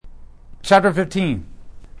Chapter 15.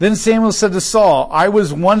 Then Samuel said to Saul, I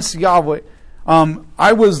was the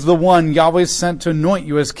one Yahweh sent to anoint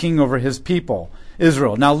you as king over his people,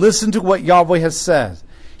 Israel. Now listen to what Yahweh has said.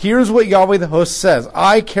 Here's what Yahweh the host says.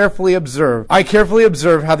 I carefully observed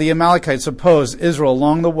how the Amalekites opposed Israel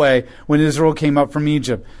along the way when Israel came up from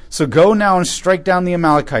Egypt. So go now and strike down the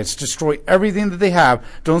Amalekites. Destroy everything that they have.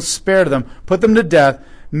 Don't spare them. Put them to death.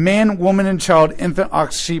 Man, woman, and child, infant,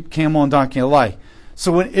 ox, sheep, camel, and donkey alike.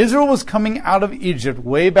 So when Israel was coming out of Egypt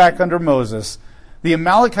way back under Moses, the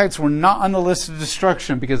Amalekites were not on the list of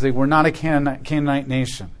destruction because they were not a Canaanite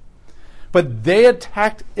nation. But they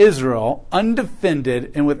attacked Israel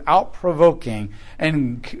undefended and without provoking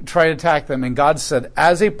and tried to attack them. And God said,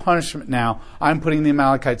 as a punishment now, I'm putting the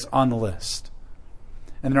Amalekites on the list.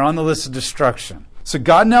 And they're on the list of destruction. So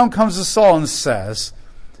God now comes to Saul and says,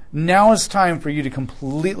 now it's time for you to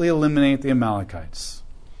completely eliminate the Amalekites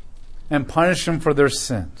and punish them for their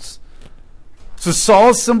sins. So Saul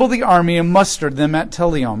assembled the army and mustered them at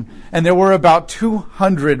Telaim, and there were about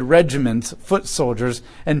 200 regiments, foot soldiers,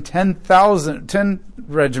 and 10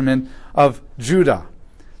 regiment of Judah.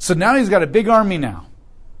 So now he's got a big army now.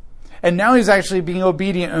 And now he's actually being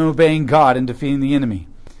obedient and obeying God and defeating the enemy.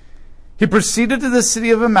 He proceeded to the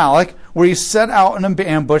city of Amalek, where he set out in an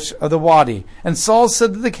ambush of the wadi. And Saul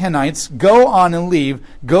said to the Kenites, go on and leave.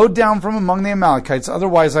 Go down from among the Amalekites,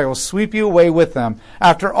 otherwise I will sweep you away with them.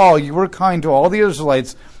 After all, you were kind to all the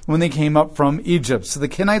Israelites when they came up from Egypt. So the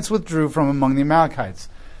Kenites withdrew from among the Amalekites.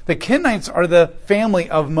 The Kenites are the family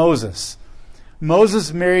of Moses.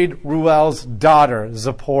 Moses married Reuel's daughter,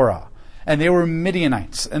 Zipporah. And they were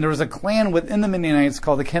Midianites. And there was a clan within the Midianites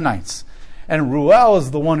called the Kenites. And Reuel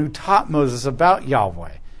is the one who taught Moses about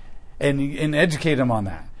Yahweh and educated him on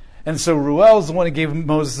that. And so Reuel is the one who gave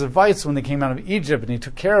Moses advice when they came out of Egypt, and he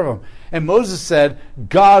took care of him. And Moses said,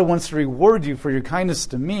 God wants to reward you for your kindness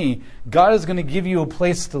to me. God is going to give you a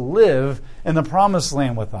place to live in the promised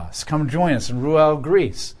land with us. Come join us. And Reuel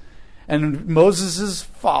agrees. And Moses'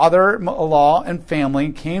 father-in-law and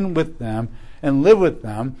family came with them and lived with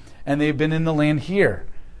them, and they've been in the land here.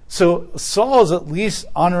 So Saul is at least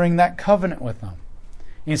honoring that covenant with them.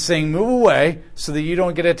 He's saying, move away so that you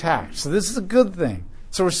don't get attacked. So this is a good thing.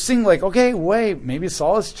 So we're seeing like, okay, wait, maybe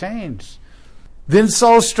Saul has changed. Then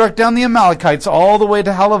Saul struck down the Amalekites all the way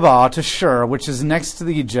to Halavah, to Shur, which is next to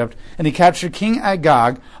Egypt, and he captured King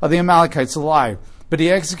Agag of the Amalekites alive. But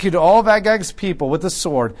he executed all of Agag's people with the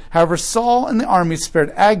sword. However, Saul and the army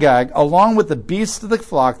spared Agag, along with the beasts of the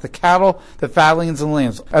flock, the cattle, the fatlings, and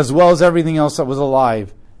lambs, as well as everything else that was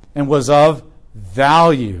alive and was of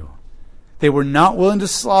value. They were not willing to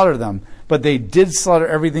slaughter them, but they did slaughter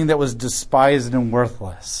everything that was despised and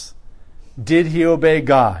worthless. Did he obey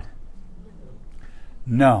God?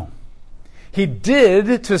 No. He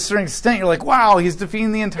did to a certain extent. You're like, wow, he's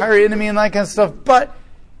defeating the entire enemy and that kind of stuff, but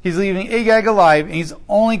he's leaving Agag alive, and he's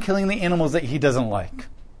only killing the animals that he doesn't like.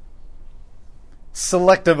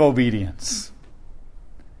 Selective obedience.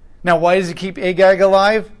 Now, why does he keep Agag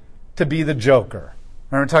alive? To be the joker.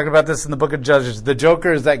 Remember talking about this in the book of Judges. The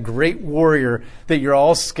joker is that great warrior that you're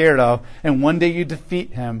all scared of, and one day you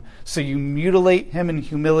defeat him, so you mutilate him and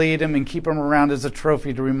humiliate him and keep him around as a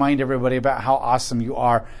trophy to remind everybody about how awesome you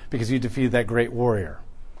are because you defeated that great warrior.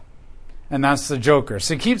 And that's the joker.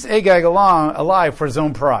 So he keeps Agag alive for his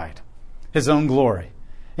own pride, his own glory.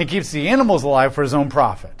 He keeps the animals alive for his own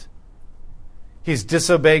profit. He's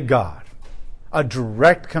disobeyed God. A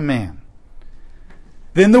direct command.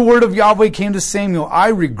 Then the word of Yahweh came to Samuel, I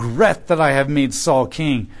regret that I have made Saul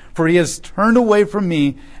king, for he has turned away from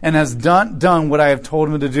me and has done what I have told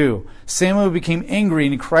him to do. Samuel became angry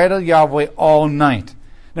and he cried out to Yahweh all night.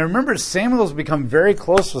 Now remember, Samuel has become very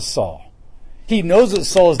close with Saul. He knows that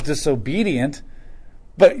Saul is disobedient,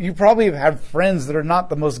 but you probably have had friends that are not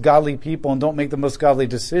the most godly people and don't make the most godly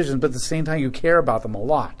decisions, but at the same time you care about them a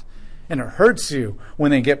lot. And it hurts you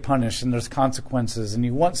when they get punished and there's consequences and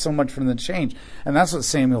you want so much from them to change. And that's what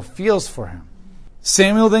Samuel feels for him.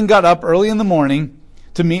 Samuel then got up early in the morning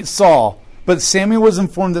to meet Saul. But Samuel was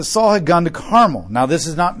informed that Saul had gone to Carmel. Now this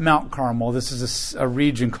is not Mount Carmel. This is a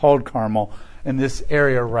region called Carmel in this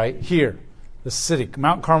area right here. The city.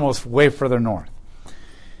 Mount Carmel is way further north.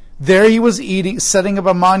 There he was setting up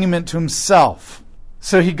a monument to himself.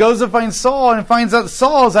 So he goes to find Saul and finds out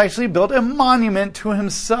Saul has actually built a monument to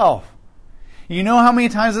himself. You know how many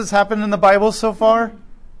times this happened in the Bible so far?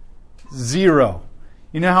 0.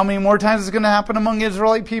 You know how many more times it's going to happen among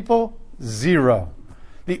Israelite people? 0.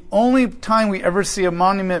 The only time we ever see a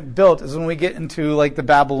monument built is when we get into like the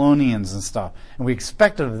Babylonians and stuff, and we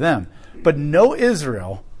expect it of them. But no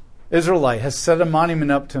Israelite has set a monument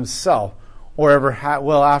up to himself or ever had,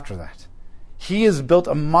 well, after that. He has built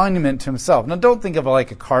a monument to himself. Now, don't think of it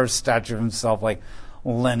like a carved statue of himself like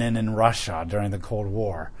Lenin in Russia during the Cold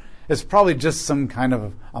War. It's probably just some kind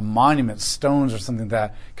of a monument, stones or something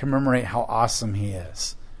that commemorate how awesome he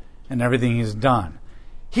is and everything he's done.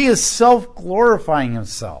 He is self-glorifying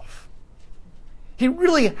himself. He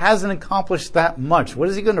really hasn't accomplished that much. What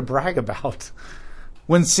is he going to brag about?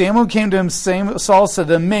 When Samuel came to him, Saul said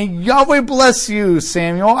to him, "May Yahweh bless you,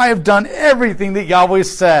 Samuel. I have done everything that Yahweh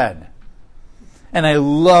said." And I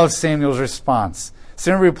love Samuel's response.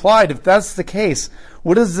 Samuel replied, "If that's the case,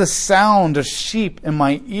 what is the sound of sheep in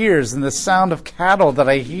my ears and the sound of cattle that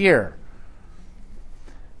I hear?"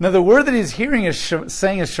 Now the word that he's hearing is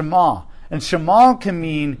saying is Shema. And Shema can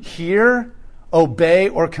mean hear, obey,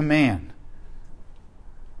 or command.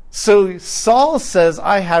 So Saul says,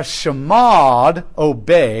 I have Shema'd,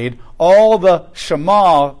 obeyed, all the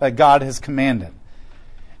Shema that God has commanded.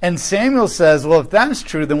 And Samuel says, well, if that's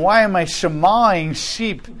true, then why am I Shema'ing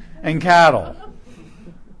sheep and cattle?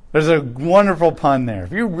 There's a wonderful pun there.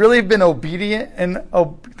 If you've really been obedient in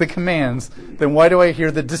the commands, then why do I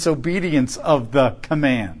hear the disobedience of the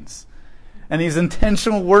commands? And he's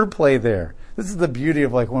intentional wordplay there. This is the beauty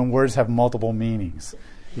of like when words have multiple meanings.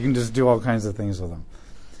 You can just do all kinds of things with them.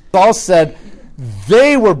 Saul said,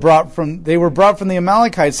 they were brought from the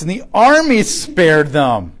Amalekites, and the army spared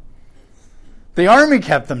them. The army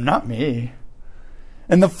kept them, not me.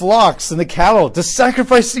 And the flocks and the cattle to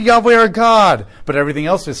sacrifice to Yahweh our God. But everything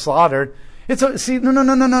else was slaughtered. No,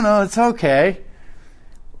 it's okay.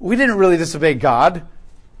 We didn't really disobey God.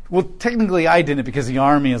 Well, technically I didn't because the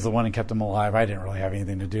army is the one who kept them alive. I didn't really have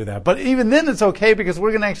anything to do with that. But even then it's okay because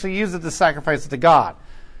we're going to actually use it to sacrifice it to God.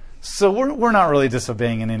 So we're not really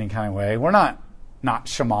disobeying in any kind of way. We're not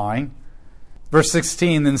shema'ing. Verse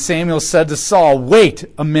 16, then Samuel said to Saul, wait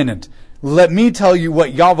a minute. Let me tell you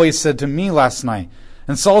what Yahweh said to me last night.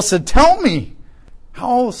 And Saul said, tell me.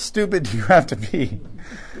 How stupid do you have to be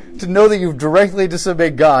to know that you've directly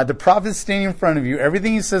disobeyed God? The prophet standing in front of you,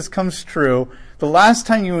 everything he says comes true. The last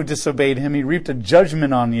time you disobeyed him, he reaped a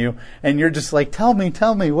judgment on you. And you're just like, tell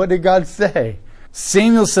me, what did God say?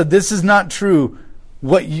 Samuel said, this is not true.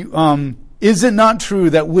 Is it not true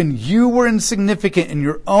that when you were insignificant in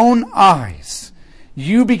your own eyes,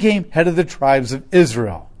 you became head of the tribes of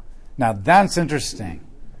Israel? Now that's interesting.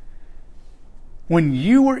 When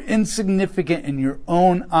you were insignificant in your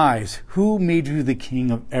own eyes, who made you the king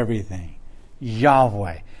of everything?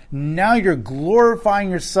 Yahweh. Now you're glorifying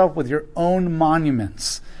yourself with your own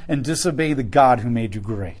monuments and disobey the God who made you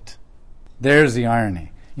great. There's the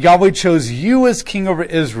irony. Yahweh chose you as king over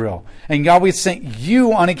Israel, and Yahweh sent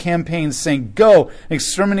you on a campaign saying, go,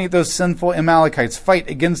 exterminate those sinful Amalekites, fight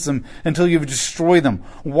against them until you've destroyed them.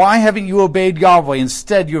 Why haven't you obeyed Yahweh?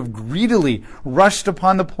 Instead, you have greedily rushed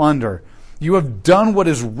upon the plunder. You have done what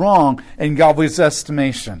is wrong in Yahweh's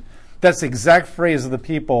estimation. That's the exact phrase of the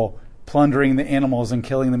people plundering the animals and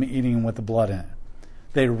killing them and eating them with the blood in it.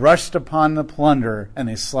 They rushed upon the plunder and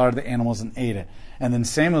they slaughtered the animals and ate it. And then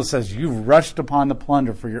Samuel says, you've rushed upon the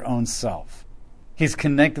plunder for your own self. He's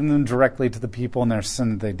connecting them directly to the people and their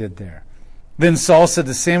sin that they did there. Then Saul said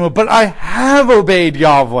to Samuel, but I have obeyed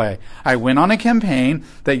Yahweh. I went on a campaign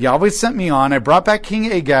that Yahweh sent me on. I brought back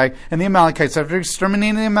King Agag and the Amalekites after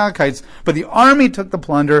exterminating the Amalekites. But the army took the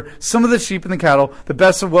plunder, some of the sheep and the cattle, the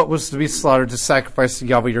best of what was to be slaughtered to sacrifice to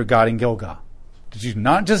Yahweh your God in Gilgal. Did you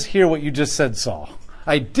not just hear what you just said, Saul?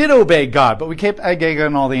 I did obey God, but we kept Agag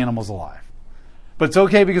and all the animals alive. But it's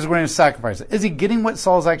okay because we're going to sacrifice it. Is he getting what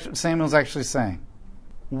Samuel's actually saying?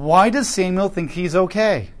 Why does Samuel think he's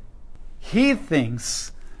okay? He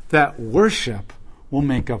thinks that worship will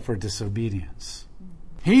make up for disobedience.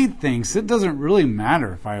 He thinks it doesn't really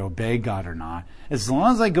matter if I obey God or not. As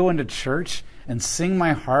long as I go into church and sing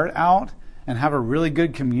my heart out and have a really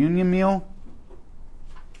good communion meal,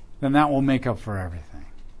 then that will make up for everything.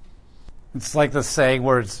 It's like the saying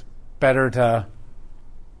where it's better to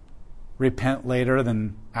repent later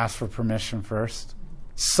than ask for permission first.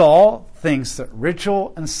 Saul thinks that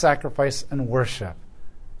ritual and sacrifice and worship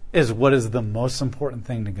is what is the most important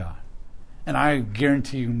thing to God. And I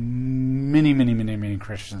guarantee you many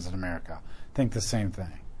Christians in America think the same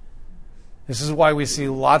thing. This is why we see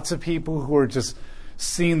lots of people who are just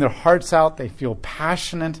seeing their hearts out. They feel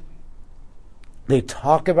passionate. They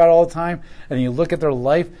talk about it all the time. And you look at their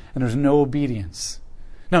life and there's no obedience.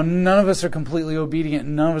 Now, none of us are completely obedient.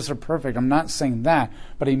 None of us are perfect. I'm not saying that.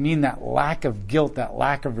 But I mean that lack of guilt, that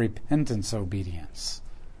lack of repentance obedience.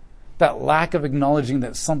 That lack of acknowledging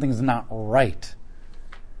that something's not right.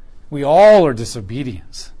 We all are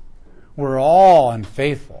disobedient. We're all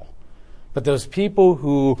unfaithful. But those people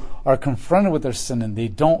who are confronted with their sin and they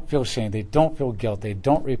don't feel shame, they don't feel guilt, they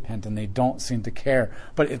don't repent, and they don't seem to care.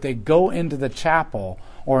 But if they go into the chapel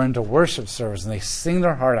or into worship service and they sing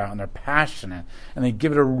their heart out and they're passionate and they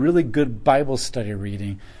give it a really good Bible study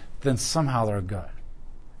reading, then somehow they're good.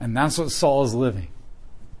 And that's what Saul is living.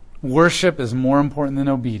 Worship is more important than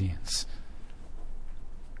obedience.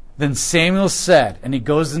 Then Samuel said, and he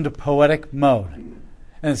goes into poetic mode.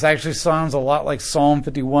 And it actually sounds a lot like Psalm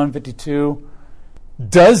 51, 52.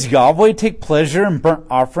 Does Yahweh take pleasure in burnt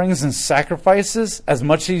offerings and sacrifices as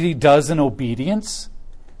much as he does in obedience?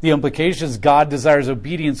 The implication is God desires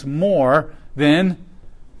obedience more than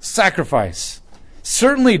sacrifice.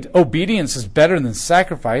 Certainly obedience is better than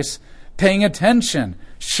sacrifice. Paying attention,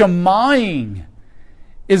 shemaing,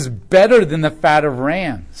 is better than the fat of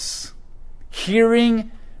rams.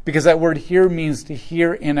 Hearing, because that word hear means to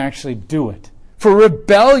hear and actually do it. For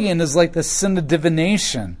rebellion is like the sin of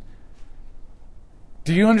divination.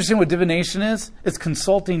 Do you understand what divination is? It's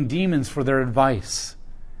consulting demons for their advice.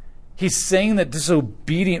 He's saying that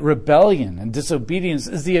rebellion and disobedience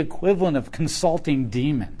is the equivalent of consulting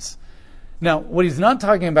demons. Now, what he's not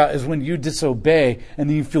talking about is when you disobey and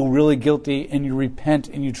then you feel really guilty and you repent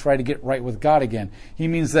and you try to get right with God again. He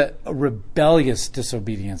means that a rebellious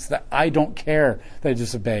disobedience, that I don't care that I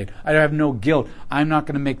disobeyed. I have no guilt. I'm not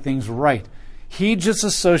going to make things right. He just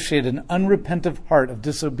associated an unrepentant heart of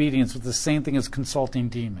disobedience with the same thing as consulting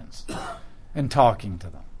demons and talking to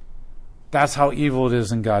them. That's how evil it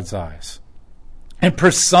is in God's eyes. And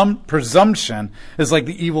presumption is like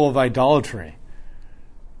the evil of idolatry.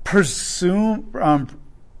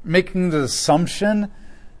 Making the assumption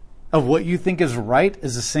of what you think is right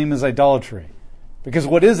is the same as idolatry. Because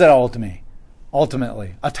what is that ultimately?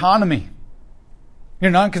 Autonomy.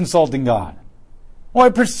 You're not consulting God. Well,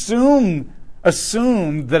 I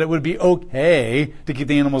assumed that it would be okay to keep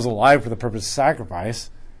the animals alive for the purpose of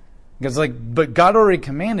sacrifice. Because but God already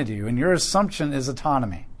commanded you, and your assumption is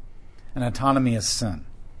autonomy. And autonomy is sin.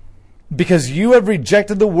 Because you have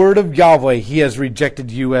rejected the word of Yahweh, he has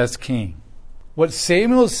rejected you as king. What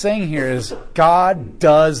Samuel is saying here is God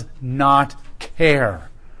does not care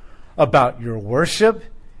about your worship.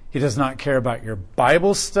 He does not care about your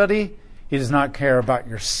Bible study. He does not care about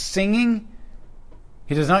your singing.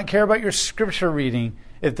 He does not care about your scripture reading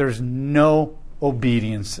if there's no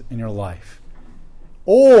obedience in your life.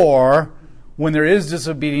 Or when there is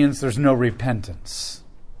disobedience, there's no repentance.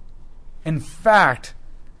 In fact,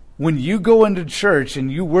 when you go into church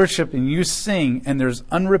and you worship and you sing and there's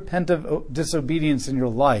unrepentant disobedience in your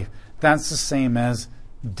life, that's the same as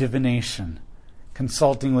divination,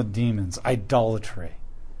 consulting with demons, idolatry.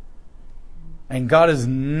 And God is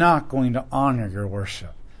not going to honor your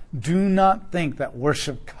worship. Do not think that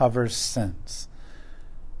worship covers sins.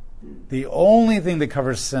 The only thing that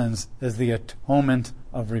covers sins is the atonement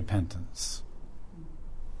of repentance.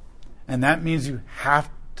 And that means it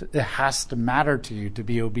has to matter to you to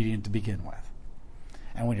be obedient to begin with.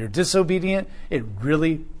 And when you're disobedient, it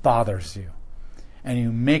really bothers you. And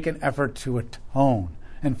you make an effort to atone.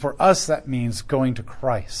 And for us, that means going to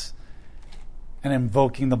Christ and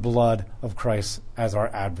invoking the blood of Christ as our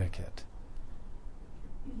advocate.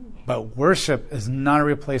 But worship is not a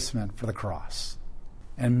replacement for the cross.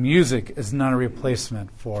 And music is not a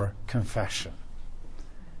replacement for confession.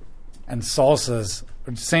 And Samuel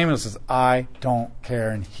says, I don't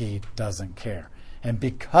care, and he doesn't care. And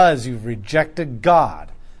because you've rejected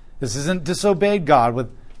God, this isn't disobeyed God,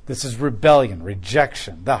 this is rebellion,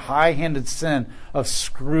 rejection, the high-handed sin of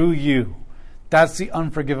screw you. That's the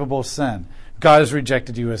unforgivable sin. God has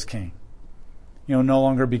rejected you as king. You'll no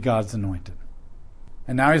longer be God's anointed.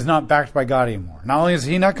 And now he's not backed by God anymore. Not only is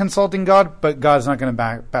he not consulting God, but God's not going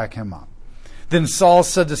to back him up. Then Saul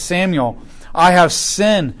said to Samuel, I have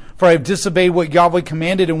sinned, for I have disobeyed what Yahweh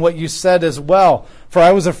commanded and what you said as well. For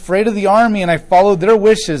I was afraid of the army, and I followed their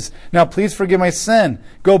wishes. Now please forgive my sin.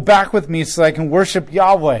 Go back with me so I can worship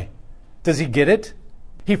Yahweh. Does he get it?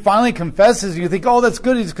 He finally confesses. You think, oh, that's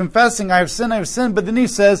good. He's confessing, I have sinned. But then he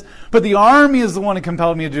says, but the army is the one who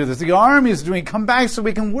compelled me to do this. The army is doing it. Come back so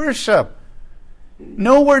we can worship.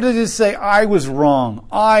 Nowhere does it say, I was wrong.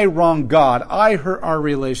 I wronged God. I hurt our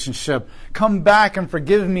relationship. Come back and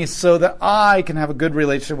forgive me so that I can have a good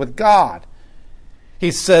relationship with God.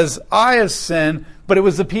 He says, I have sinned, but it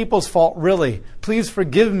was the people's fault, really. Please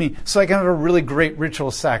forgive me so I can have a really great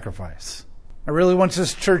ritual sacrifice. I really want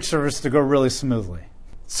this church service to go really smoothly.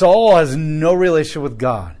 Saul has no relationship with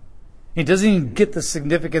God. He doesn't even get the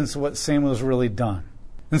significance of what Samuel's really done.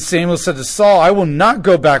 And Samuel said to Saul, I will not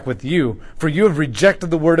go back with you, for you have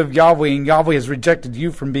rejected the word of Yahweh, and Yahweh has rejected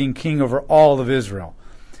you from being king over all of Israel.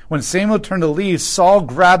 When Samuel turned to leave, Saul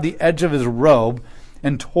grabbed the edge of his robe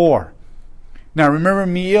and tore. Now remember,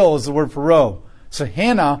 me'il is the word for robe. So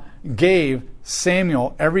Hannah gave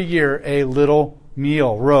Samuel every year a little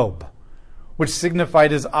me'il robe, which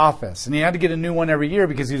signified his office. And he had to get a new one every year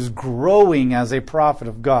because he was growing as a prophet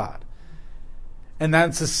of God. And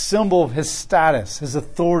that's a symbol of his status, his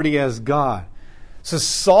authority as God. So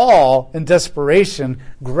Saul, in desperation,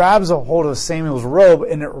 grabs a hold of Samuel's robe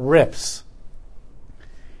and it rips.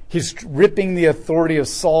 He's ripping the authority of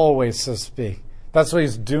Saul away, so to speak. That's what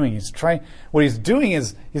he's doing. What he's doing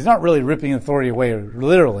is, he's not really ripping authority away,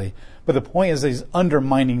 literally, but the point is that he's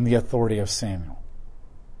undermining the authority of Samuel.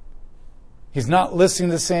 He's not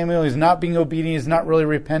listening to Samuel. He's not being obedient. He's not really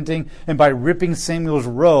repenting. And by ripping Samuel's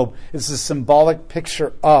robe, it's a symbolic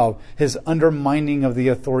picture of his undermining of the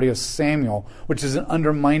authority of Samuel, which is an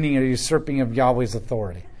undermining and usurping of Yahweh's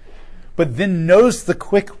authority. But then notice the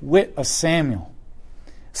quick wit of Samuel.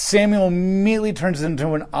 Samuel immediately turns it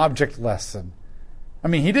into an object lesson. I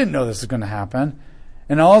mean, he didn't know this was going to happen.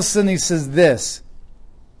 And all of a sudden he says this.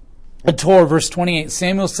 Torah, verse 28,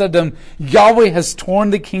 Samuel said to him, Yahweh has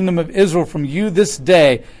torn the kingdom of Israel from you this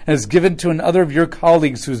day and has given to another of your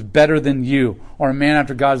colleagues who is better than you, or a man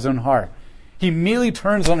after God's own heart. He immediately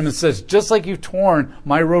turns on him and says, just like you've torn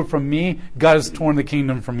my robe from me, God has torn the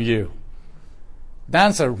kingdom from you.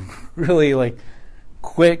 That's a really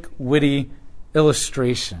quick, witty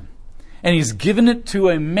illustration. And he's given it to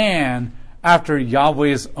a man after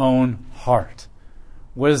Yahweh's own heart.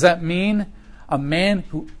 What does that mean? A man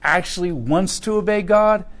who actually wants to obey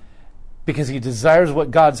God because he desires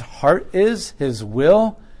what God's heart is, his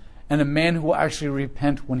will, and a man who will actually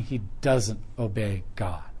repent when he doesn't obey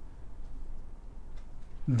God.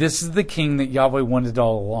 This is the king that Yahweh wanted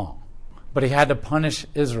all along. But he had to punish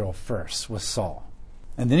Israel first with Saul.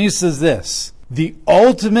 And then he says this, the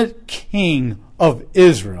ultimate king of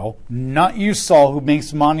Israel, not you, Saul, who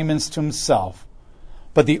makes monuments to himself,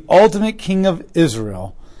 but the ultimate king of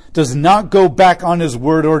Israel does not go back on his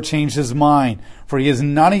word or change his mind, for he is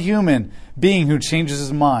not a human being who changes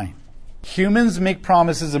his mind. Humans make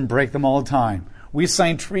promises and break them all the time. We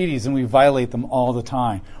sign treaties and we violate them all the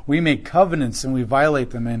time. We make covenants and we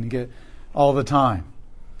violate them and get all the time.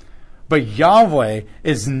 But Yahweh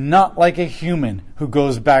is not like a human who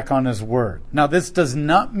goes back on his word. Now, this does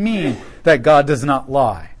not mean that God does not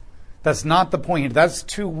lie. That's not the point. That's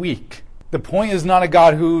too weak. The point is not a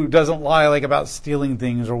God who doesn't lie, like about stealing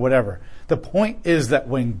things or whatever. The point is that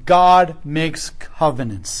when God makes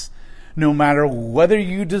covenants, no matter whether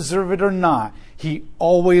you deserve it or not, he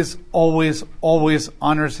always, always, always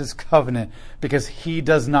honors his covenant because he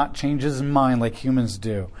does not change his mind like humans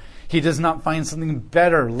do. He does not find something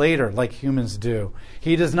better later like humans do.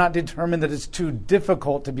 He does not determine that it's too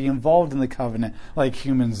difficult to be involved in the covenant like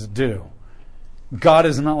humans do. God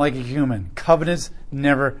is not like a human. Covenants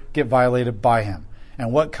never get violated by him.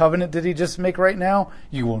 And what covenant did he just make right now?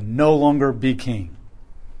 You will no longer be king.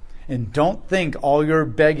 And don't think all your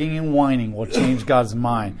begging and whining will change God's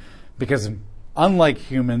mind. Because unlike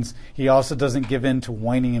humans, he also doesn't give in to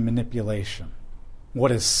whining and manipulation.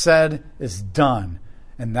 What is said is done.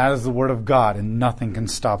 And that is the word of God. And nothing can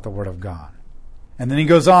stop the word of God. And then he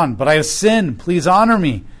goes on, but I have sinned. Please honor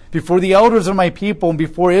me before the elders of my people and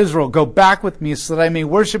before Israel. Go back with me so that I may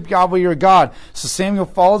worship Yahweh your God. So Samuel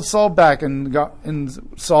followed Saul back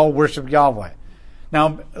and Saul worshiped Yahweh.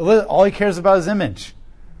 Now, all he cares about is image.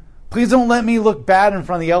 Please don't let me look bad in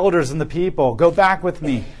front of the elders and the people. Go back with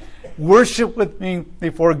me. Worship with me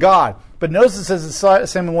before God. But notice it says that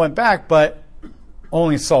Samuel went back, but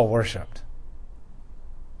only Saul worshiped.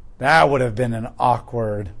 That would have been an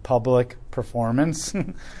awkward public performance.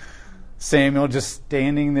 Samuel just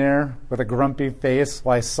standing there with a grumpy face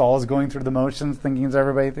while Saul's going through the motions, thinking, is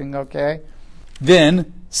everything okay?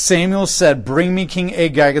 Then Samuel said, bring me King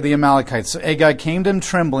Agag of the Amalekites. So Agag came to him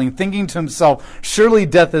trembling, thinking to himself, surely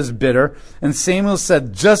death is bitter. And Samuel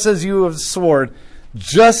said, just as your sword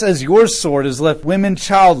has left women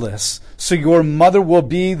childless, so your mother will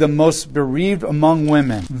be the most bereaved among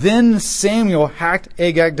women. Then Samuel hacked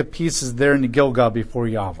Agag to pieces there in Gilgal before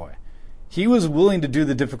Yahweh. He was willing to do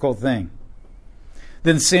the difficult thing.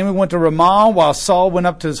 Then Samuel went to Ramah while Saul went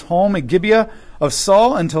up to his home at Gibeah of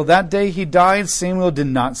Saul. Until that day he died, Samuel did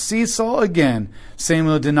not see Saul again.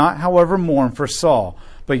 Samuel did not, however, mourn for Saul,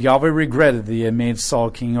 but Yahweh regretted that he had made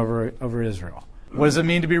Saul king over Israel. What does it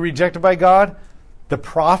mean to be rejected by God? The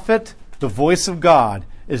prophet, the voice of God,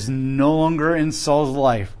 is no longer in Saul's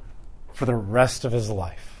life for the rest of his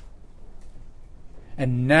life.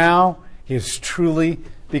 And now he has truly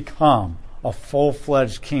become a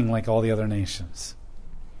full-fledged king like all the other nations.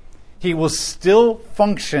 He will still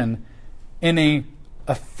function in a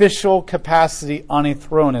official capacity on a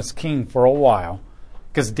throne as king for a while,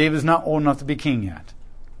 because David's not old enough to be king yet.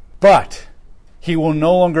 But he will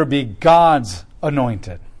no longer be God's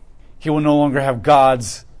anointed. He will no longer have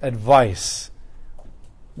God's advice,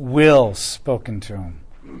 will spoken to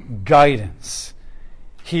him, guidance.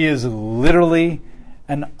 He is literally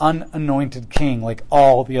an unanointed king like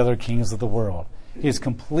all the other kings of the world. He is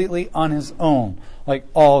completely on his own like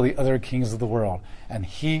all the other kings of the world. And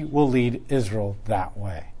he will lead Israel that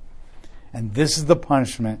way. And this is the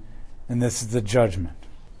punishment, and this is the judgment.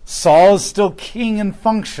 Saul is still king in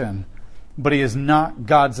function, but he is not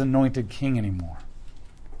God's anointed king anymore.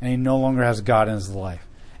 And he no longer has God in his life.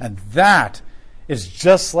 And that is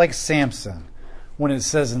just like Samson, when it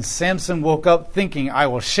says, and Samson woke up thinking, I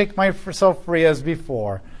will shake myself free as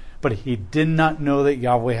before, but he did not know that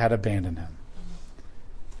Yahweh had abandoned him.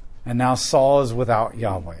 And now Saul is without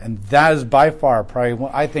Yahweh. And that is by far, probably,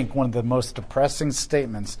 I think, one of the most depressing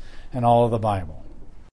statements in all of the Bible.